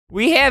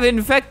We have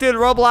infected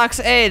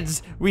Roblox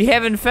heads. We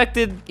have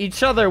infected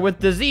each other with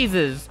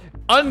diseases.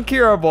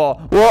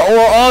 Uncurable.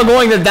 We're all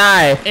going to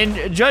die.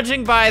 And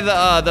judging by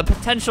the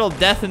potential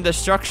death and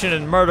destruction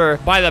and murder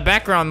by the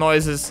background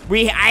noises,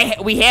 we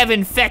have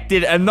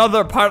infected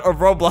another part of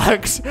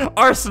Roblox,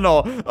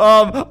 Arsenal.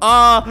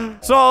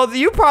 So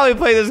you probably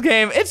play this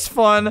game. It's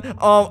fun.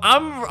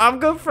 I'm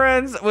good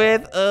friends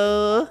with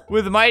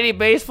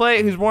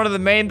Mightybaseplate, who's one of the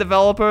main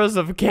developers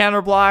of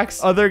Counter Blox,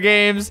 other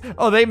games.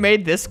 Oh, they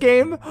made this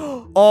game?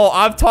 Oh,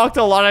 I've talked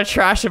a lot of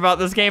trash about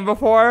this game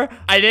before.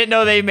 I didn't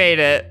know they made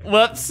it.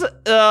 Whoops.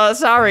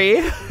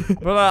 Sorry.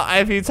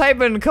 But if you type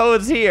in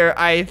codes here,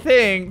 I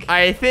think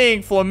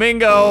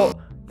Flamingo.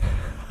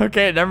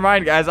 Okay, never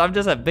mind, guys. I'm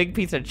just a big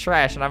piece of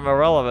trash and I'm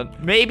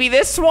irrelevant. Maybe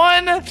this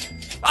one?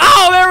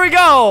 Oh, there we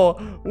go.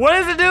 What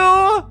does it do?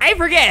 I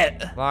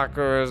forget.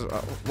 Lockers.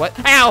 What?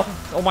 Ow.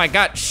 Oh my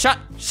God. Shut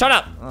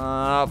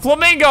up.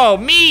 Flamingo,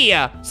 me.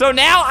 So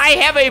now I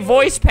have a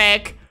voice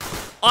pack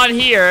on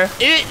here.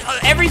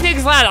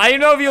 Everything's loud. I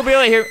don't know if you'll be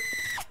able to hear.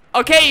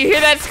 Okay, you hear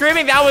that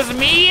screaming? That was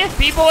me.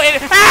 People in.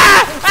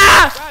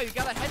 Wow, you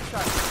got a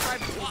headshot. Subscribe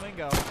to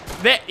Flamingo.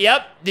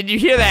 Yep. Did you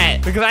hear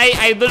that? Because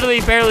I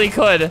literally barely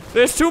could.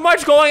 There's too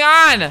much going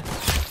on.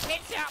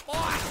 Headshot, boy.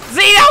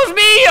 See, that was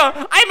me.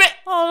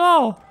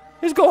 Oh no.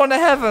 He's going to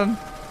heaven.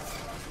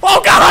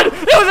 Oh God, it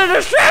was a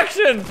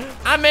distraction.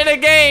 I'm in a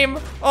game.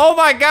 Oh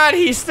my God,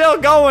 he's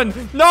still going.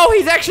 No,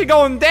 he's actually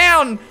going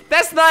down.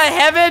 That's not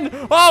heaven.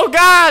 Oh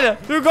God,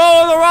 you're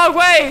going the wrong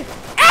way.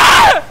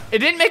 Ah! It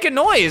didn't make a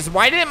noise.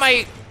 Why didn't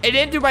it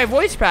didn't do my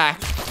voice pack?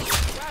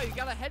 Wow, you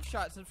got a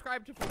headshot.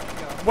 Subscribe to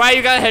Flamingo. Wow,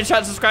 you got a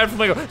headshot. Subscribe to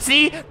Flamingo.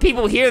 See,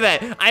 people hear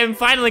that. I am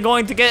finally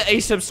going to get a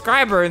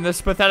subscriber in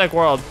this pathetic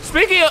world.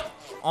 Speaking of,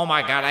 oh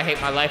my God, I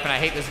hate my life and I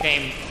hate this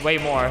game way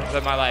more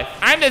than my life.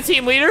 I'm the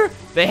team leader.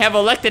 They have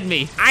elected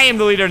me. I am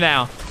the leader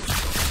now.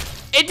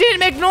 It didn't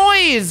make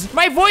noise.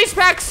 My voice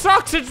pack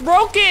sucks. It's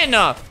broken.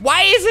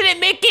 Why isn't it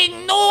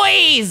making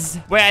noise?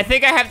 Wait, I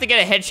think I have to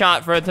get a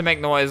headshot for it to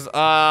make noise.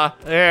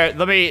 Here,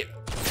 let me.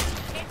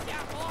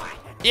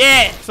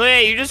 Yeah. So yeah,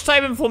 you just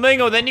type in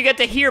Flamingo, then you get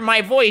to hear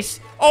my voice.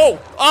 Oh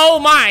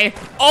my.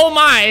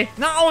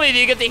 Not only do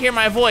you get to hear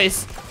my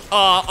voice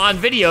on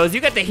videos,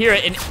 you get to hear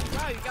it in.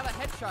 Wow, you got a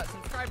headshot.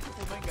 Subscribe to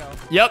Flamingo.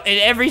 Yep, in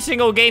every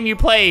single game you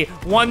play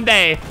one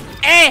day.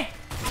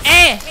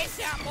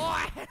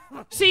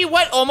 See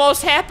what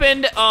almost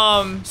happened?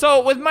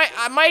 So with my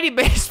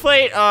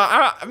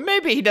Mightybaseplate,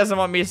 maybe he doesn't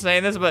want me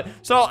saying this, but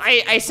so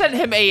I sent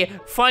him a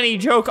funny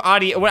joke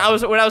audio when I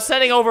was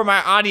setting over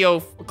my audio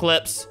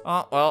clips.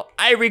 Well,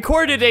 I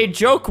recorded a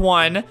joke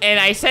one and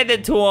I sent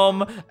it to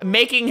him,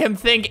 making him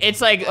think it's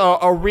like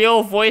a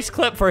real voice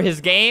clip for his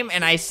game,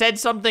 and I said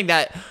something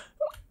that.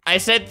 I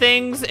said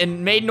things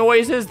and made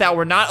noises that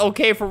were not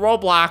okay for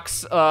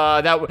Roblox.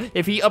 That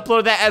if he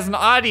uploaded that as an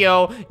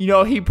audio, you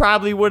know, he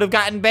probably would have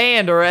gotten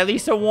banned or at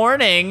least a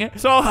warning.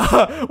 So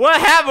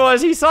what happened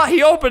was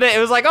he opened it. It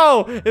was like,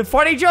 oh,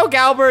 funny joke,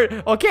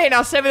 Albert. Okay,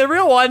 now send me the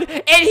real one.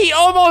 And he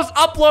almost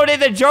uploaded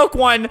the joke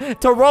one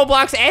to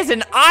Roblox as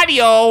an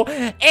audio,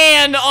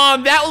 and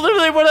that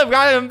literally would have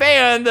gotten him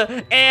banned.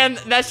 And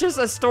that's just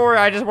a story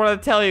I just wanted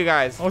to tell you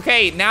guys.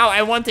 Okay, now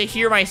I want to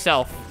hear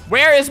myself.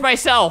 Where is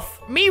myself?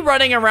 Me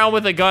running around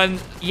with a gun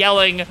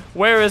yelling,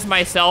 where is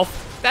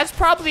myself? That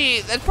probably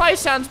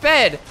sounds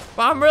bad,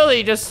 but I'm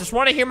really just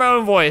want to hear my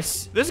own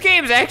voice. This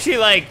game's actually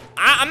like,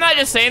 I'm not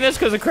just saying this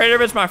because the creator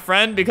of it's my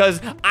friend,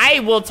 because I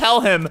will tell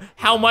him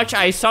how much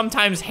I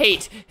sometimes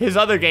hate his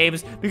other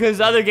games, because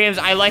his other games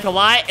I like a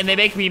lot and they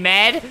make me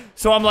mad.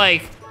 So I'm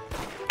like,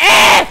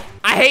 I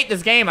hate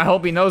this game. I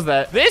hope he knows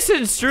that. This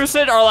and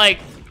Strucid are like,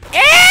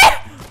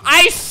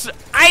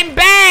 I'm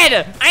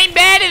bad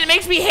and it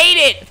makes me hate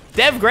it.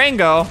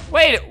 DevGrango.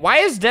 Wait, why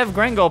is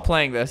DevGrango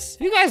playing this?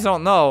 You guys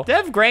don't know.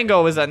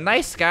 DevGrango is a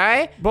nice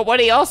guy, but what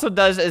he also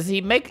does is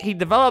he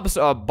develops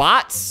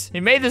bots.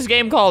 He made this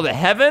game called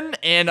Heaven,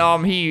 and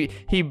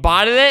he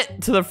botted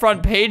it to the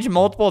front page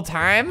multiple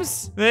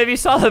times. And if you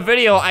saw the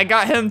video, I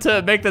got him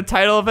to make the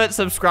title of it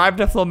subscribe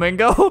to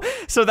Flamingo.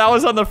 So that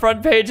was on the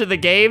front page of the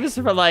games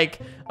for like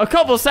a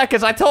couple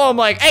seconds. I told him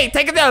like, hey,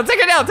 take it down.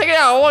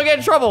 I won't get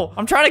in trouble.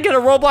 I'm trying to get a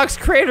Roblox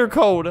creator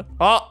code.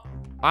 Oh.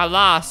 I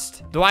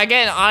lost. Do I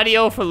get an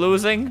audio for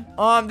losing?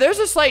 There's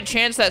a slight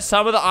chance that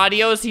some of the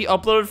audios he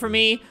uploaded for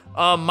me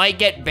might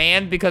get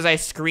banned because I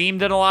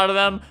screamed in a lot of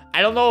them.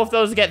 I don't know if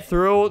those get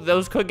through.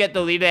 Those could get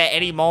deleted at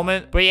any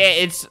moment. But yeah,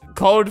 it's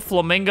code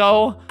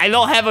Flamingo. I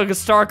don't have a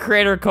star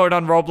creator code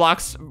on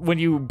Roblox when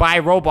you buy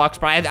Roblox,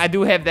 but I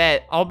do have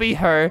that. I'll be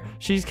her.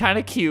 She's kind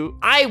of cute.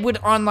 I would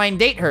online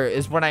date her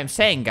is what I'm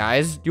saying,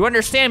 guys. Do you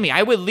understand me?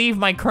 I would leave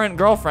my current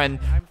girlfriend.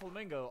 I'm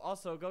Flamingo.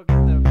 Also, go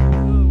get the...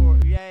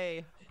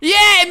 Yay.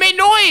 Yeah, it made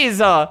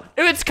noise.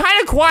 It's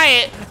kind of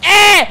quiet.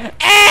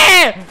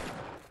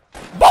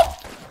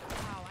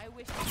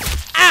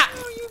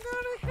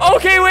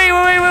 Okay,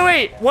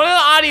 wait. One of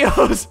the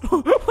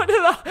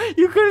audios,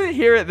 you couldn't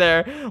hear it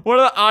there. One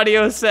of the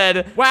audios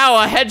said,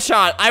 wow, a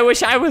headshot. I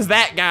wish I was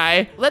that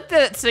guy. Let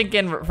that sink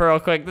in for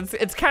real quick.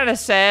 It's kind of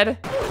sad.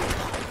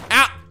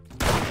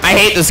 I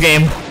hate this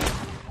game.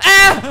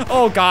 Ah!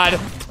 Oh, God.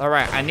 All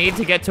right, I need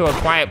to get to a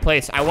quiet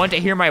place. I want to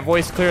hear my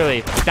voice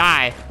clearly.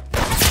 Die.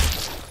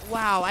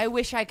 Wow, I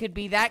wish I could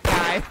be that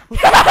guy.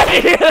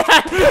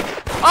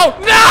 Oh,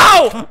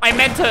 no!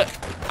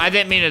 I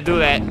didn't mean to do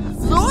that.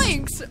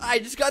 Zoinks! I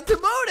just got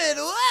demoted.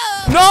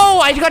 Whoa! No,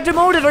 I got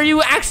demoted. Are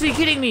you actually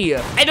kidding me?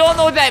 I don't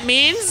know what that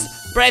means,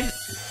 but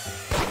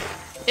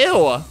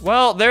ew.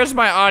 Well, there's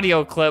my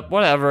audio clip.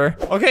 Whatever.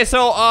 Okay,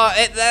 so,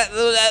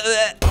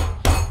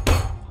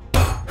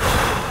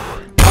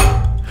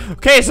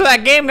 okay, so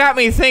that game got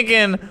me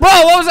thinking, bro,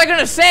 what was I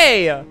gonna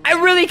say? I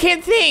really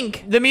can't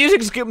think. The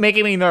music's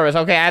making me nervous.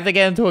 Okay, I have to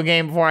get into a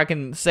game before I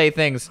can say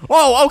things.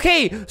 Oh,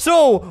 okay,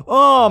 so,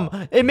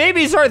 it made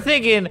me start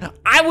thinking,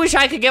 I wish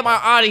I could get my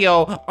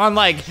audio on,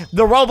 like,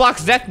 the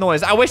Roblox death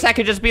noise. I wish that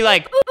could just be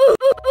like,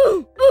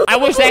 I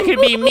wish that could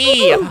be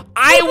me.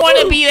 I want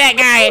to be that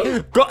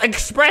guy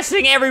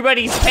expressing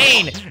everybody's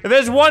pain. If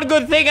there's one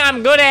good thing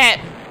I'm good at,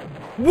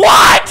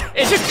 what?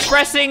 It's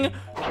expressing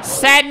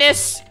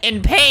sadness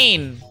and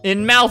pain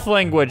in mouth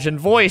language and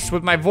voice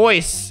with my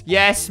voice.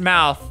 Yes,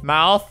 mouth.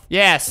 Mouth.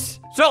 Yes.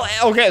 So,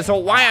 okay, so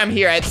why I'm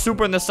here at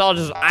Super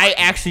Nostalgia is I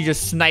actually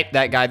just sniped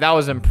that guy. That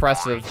was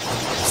impressive.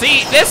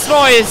 See, this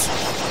noise,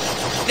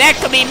 that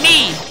could be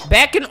me.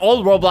 Back in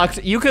old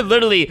Roblox, you could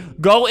literally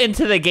go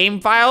into the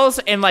game files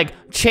and, like,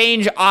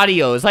 change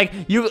audios.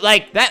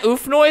 Like, that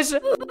oof noise,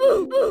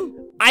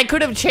 I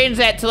could have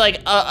changed that to,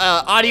 like,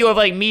 audio of,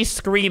 like, me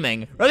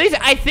screaming. Or at least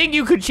I think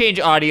you could change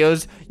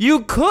audios.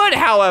 You could,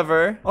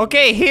 however.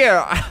 Okay,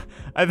 here.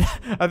 I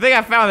think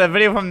I found that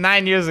video from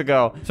 9 years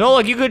ago. So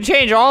look, you could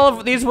change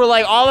these were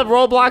like all of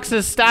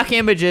Roblox's stock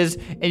images,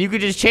 and you could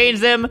just change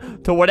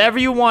them to whatever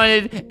you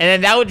wanted, and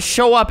then that would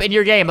show up in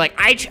your game. Like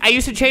I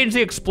used to change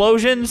the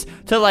explosions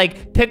to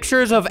like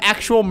pictures of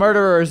actual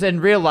murderers in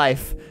real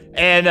life.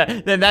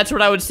 And then that's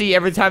what I would see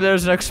every time there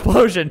was an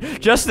explosion.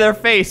 Just their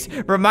face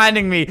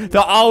reminding me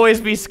to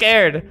always be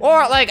scared.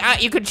 Or like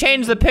you could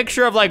change the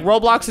picture of like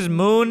Roblox's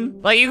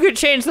moon. Like you could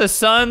change the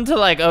sun to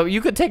like,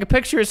 you could take a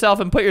picture of yourself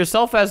and put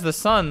yourself as the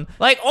sun.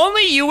 Like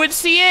only you would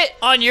see it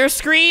on your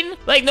screen.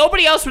 Like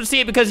nobody else would see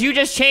it because you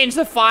just changed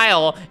the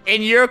file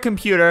in your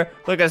computer.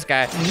 Look at this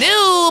guy.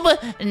 Noob,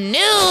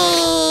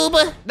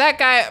 noob. That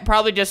guy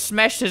probably just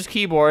smashed his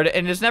keyboard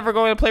and is never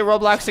going to play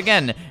Roblox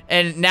again.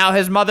 And now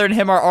his mother and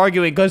him are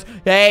arguing because,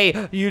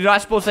 hey, you're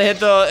not supposed to hit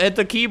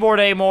the keyboard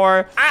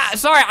anymore.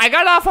 Sorry, I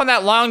got off on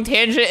that long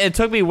tangent. It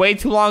took me way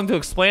too long to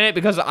explain it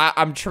because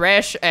I'm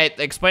trash at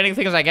explaining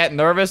things. I get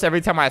nervous every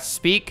time I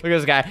speak. Look at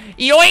this guy.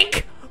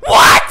 Yoink!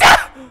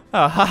 What?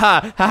 Oh,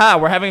 haha, haha,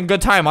 we're having a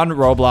good time on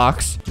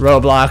Roblox.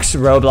 Roblox,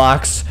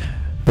 Roblox,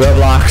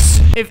 Roblox.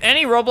 If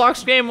any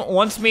Roblox game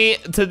wants me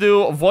to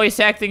do voice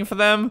acting for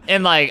them,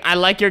 and like, I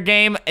like your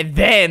game,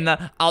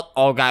 then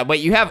oh God, wait,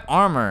 you have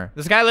armor.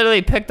 This guy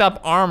literally picked up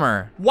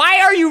armor.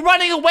 Why are you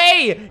running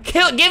away?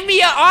 Give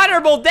me an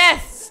honorable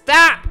death.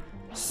 Stop,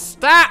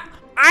 stop.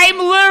 I'm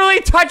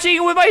literally touching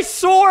you with my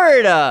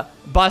sword,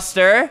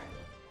 Buster.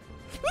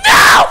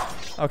 No!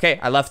 Okay,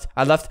 I left.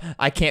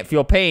 I can't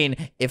feel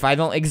pain if I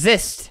don't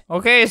exist.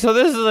 Okay, so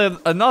this is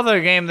another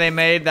game they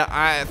made that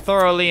I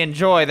thoroughly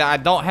enjoy that I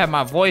don't have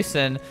my voice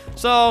in.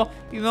 So,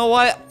 you know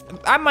what?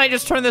 I might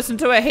just turn this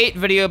into a hate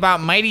video about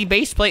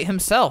Mightybaseplate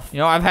himself. You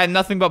know, I've had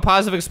nothing but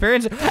positive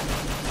experience.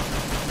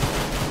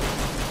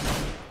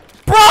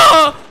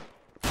 Bro!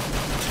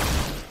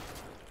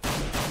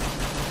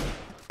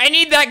 I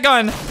need that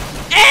gun.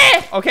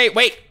 Eh! Okay,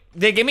 wait.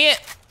 They give me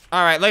it?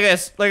 All right, look at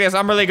this. Look at this.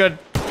 I'm really good.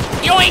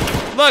 Yoink!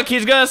 Look,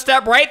 he's gonna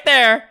step right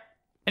there,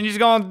 and he's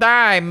gonna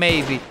die,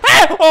 maybe.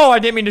 Ah! Oh, I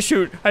didn't mean to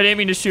shoot. I didn't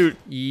mean to shoot.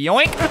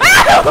 Yoink!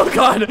 Ah! Oh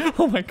God!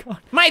 Oh my God!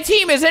 My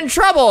team is in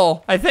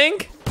trouble. I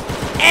think.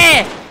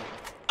 Eh!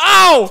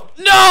 Oh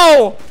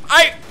no!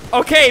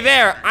 Okay,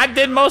 there. I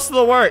did most of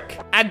the work.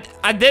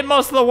 I did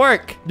most of the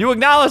work. You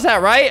acknowledge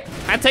that, right?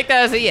 I take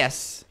that as a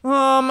yes.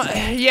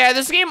 Yeah.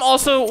 This game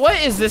also.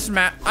 What is this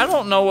map? I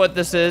don't know what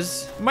this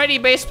is.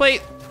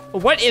 Mightybaseplate.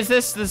 What is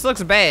this? This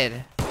looks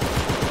bad.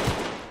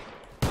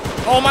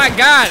 Oh my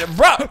God,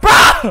 bro,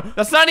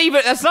 that's not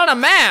a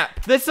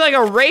map. That's like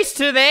a race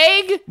to the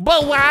egg.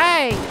 But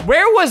why?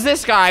 Where was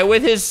this guy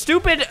with his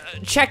stupid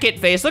check it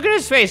face? Look at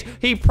his face.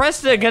 He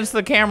pressed it against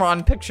the camera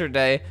on picture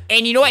day.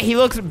 And you know what? He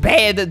looks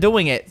bad at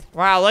doing it.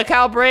 Wow, look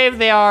how brave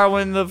they are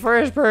when the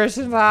first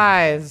person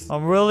dies.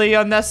 I'm really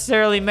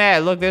unnecessarily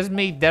mad. Look, there's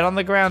me dead on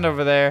the ground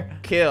over there.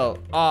 Kill.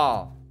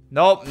 Oh.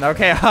 Nope.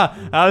 Okay.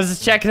 I was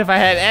just checking if I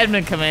had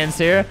admin commands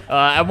here.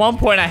 At one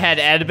point I had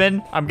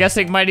admin. I'm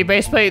guessing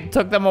Mightybaseplate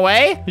took them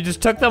away. He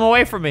just took them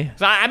away from me.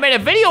 So I made a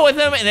video with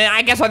him, and then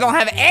I guess I don't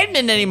have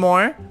admin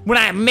anymore. When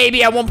I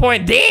maybe at one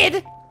point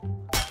did.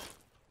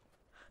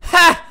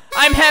 Ha!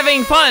 I'm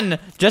having fun.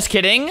 Just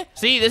kidding.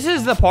 See, this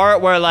is the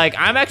part where like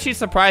I'm actually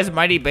surprised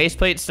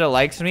Mightybaseplate still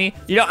likes me.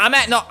 You know,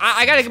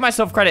 I gotta give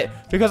myself credit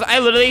because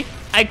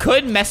I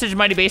could message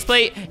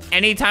Mightybaseplate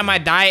anytime I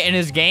die in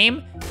his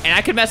game, and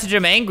I could message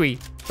him angry,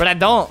 but I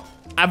don't.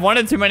 I've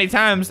wanted too many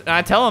times, and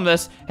I tell him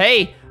this.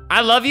 Hey, I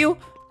love you.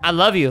 I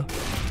love you.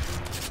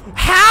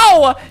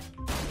 How?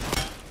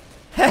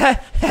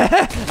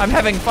 I'm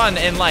having fun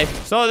in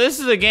life. So this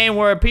is a game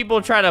where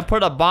people try to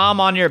put a bomb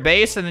on your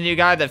base and then you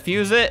gotta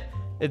defuse it.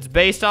 It's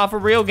based off a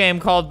real game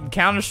called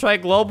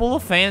Counter-Strike Global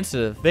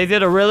Offensive. They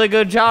did a really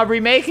good job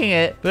remaking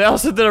it. They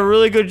also did a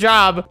really good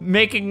job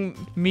making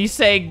me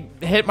say,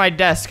 hit my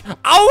desk.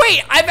 Oh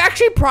wait, I've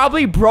actually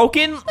probably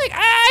broken, like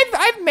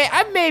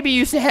I've maybe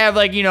used to have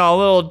like, you know, a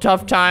little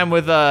tough time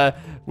with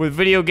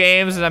video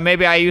games, and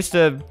maybe I used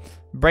to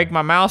break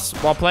my mouse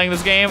while playing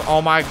this game.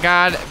 Oh my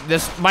God,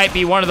 this might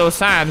be one of those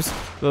times,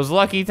 those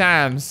lucky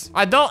times.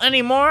 I don't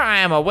anymore. I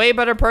am a way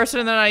better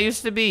person than I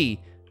used to be.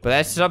 But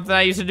that's something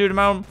I used to do to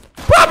my own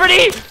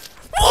property.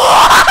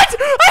 What?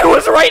 I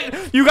was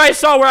right. You guys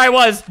saw where I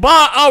was.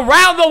 But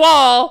around the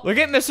wall. Look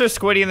at Mr.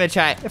 Squiddy in the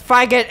chat. If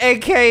I get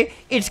AK,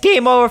 it's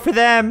game over for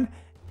them.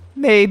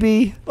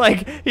 Maybe.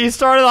 Like, he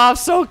started off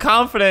so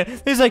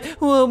confident. He's like,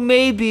 well,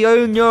 maybe. I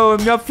don't know.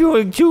 I'm not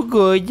feeling too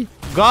good.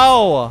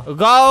 Go.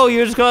 Go.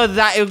 You're just gonna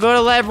die. You're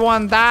gonna let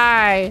everyone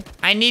die.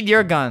 I need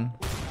your gun.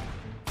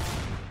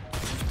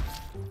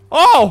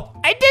 Oh,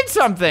 I did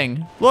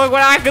something. Look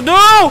what I can do.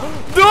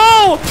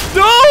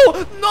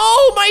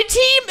 No, my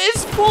team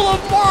is full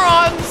of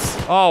morons.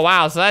 Oh,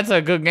 wow, so that's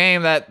a good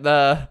game that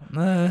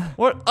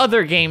what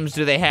other games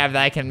do they have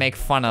that I can make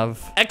fun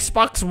of?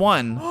 Xbox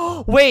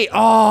One. Wait,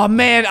 oh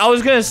man, I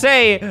was gonna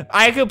say,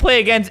 I could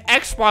play against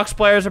Xbox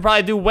players and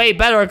probably do way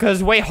better because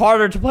it's way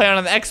harder to play on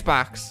an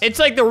Xbox. It's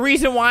like the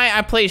reason why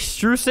I play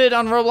Strucid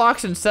on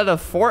Roblox instead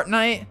of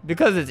Fortnite,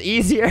 because it's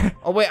easier.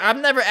 Oh wait,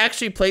 I've never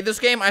actually played this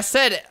game. I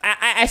said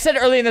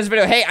earlier in this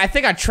video, hey, I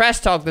think I trash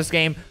talked this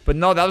game, but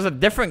no, that was a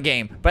different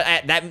game. But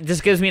that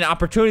just gives me an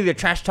opportunity to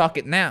trash talk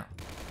it now.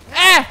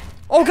 Ah!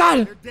 Oh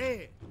God!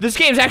 This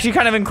game's actually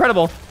kind of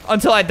incredible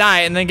until I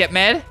die and then get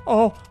mad.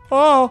 Oh,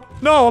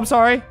 no, I'm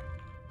sorry.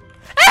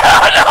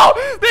 Oh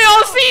no! They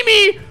all see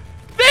me!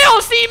 They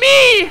all see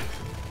me!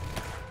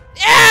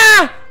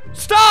 Ah!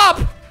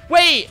 Stop!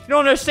 Wait, you don't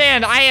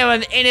understand. I am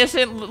an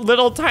innocent,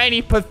 little,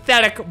 tiny,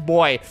 pathetic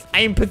boy. I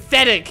am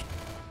pathetic.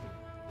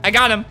 I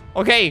got him.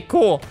 Okay,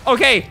 cool.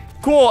 Okay,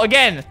 cool.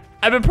 Again,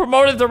 I've been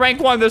promoted to rank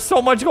 1. There's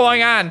so much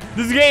going on.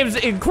 This game's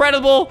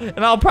incredible,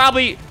 and I'll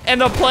probably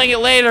end up playing it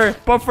later.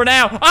 But for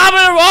now,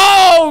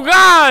 oh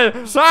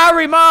God!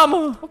 Sorry,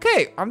 Mom.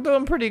 Okay, I'm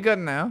doing pretty good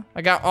now.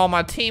 I got all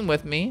my team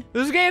with me.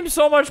 This game's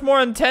so much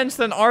more intense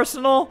than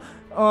Arsenal.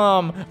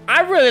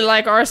 I really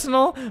like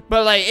Arsenal,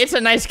 but like, it's a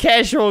nice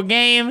casual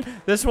game.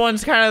 This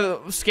one's kind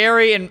of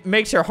scary and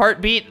makes your heart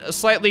beat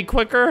slightly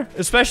quicker,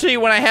 especially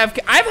when I've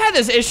had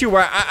this issue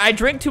where I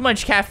drink too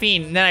much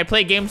caffeine and then I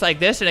play games like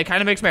this and it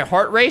kind of makes my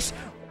heart race,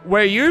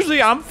 where usually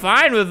I'm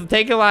fine with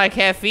taking a lot of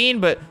caffeine,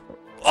 but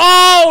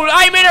oh,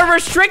 I'm in a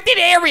restricted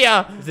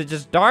area. Is it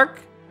just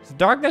dark?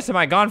 Darkness? Am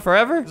I gone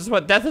forever? Is this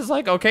what death is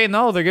like? Okay,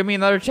 no, they're giving me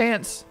another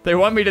chance. They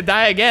want me to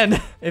die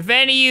again. If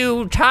any of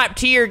you top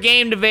tier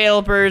game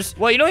developers,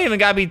 well, you don't even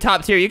gotta be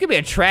top tier. You could be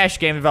a trash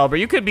game developer.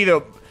 You could be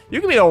the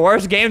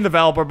worst game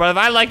developer, but if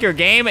I like your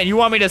game and you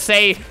want me to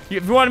say, if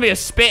you want me to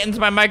spit into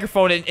my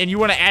microphone and you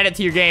want to add it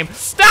to your game,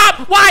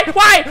 stop! Why?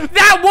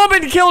 That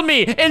woman killed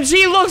me and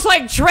she looks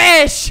like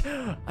trash.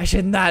 I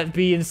should not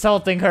be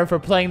insulting her for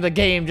playing the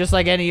game just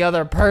like any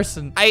other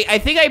person. I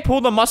think I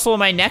pulled a muscle in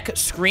my neck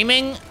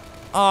screaming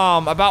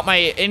about my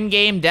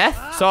in-game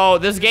death. So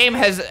this game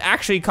has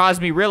actually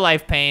caused me real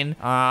life pain.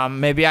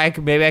 Maybe I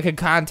could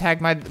contact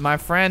my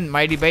friend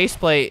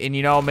Mightybaseplate and,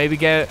 you know, maybe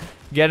get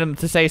him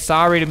to say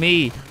sorry to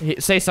me.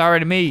 Say sorry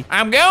to me.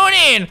 I'm going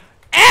in.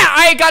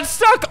 I got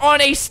stuck on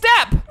a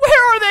step.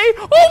 Where are they?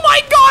 Oh my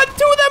God, 2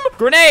 of them.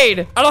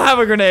 Grenade. I don't have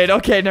a grenade.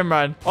 Okay, never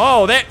mind.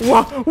 Oh,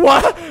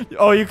 what?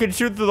 Oh, you can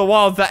shoot through the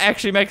walls. That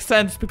actually makes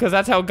sense because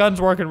that's how guns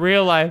work in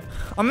real life.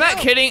 I'm not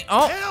kidding.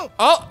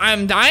 Oh,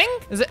 I'm dying?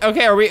 Is it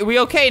okay? Are we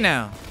okay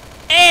now?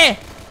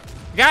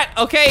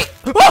 Okay.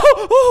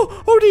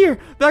 Oh dear.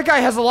 That guy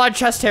has a lot of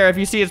chest hair if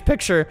you see his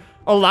picture.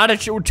 A lot of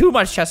too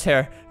much chest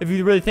hair if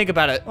you really think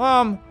about it.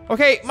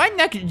 Okay, my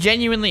neck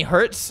genuinely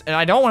hurts and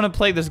I don't want to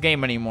play this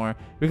game anymore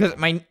because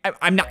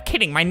I'm not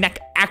kidding, my neck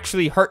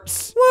actually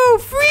hurts. Whoa,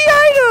 free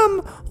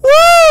item!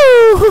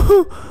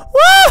 Whoa!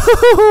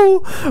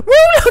 Whoa!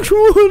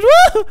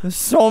 Whoa! There's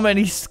so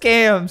many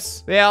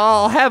scams. Yeah,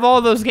 I'll have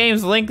all those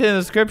games linked in the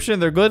description.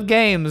 They're good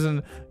games,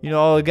 and you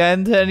know,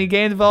 again, to any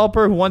game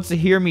developer who wants to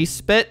hear me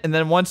spit and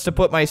then wants to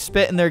put my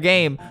spit in their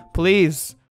game, please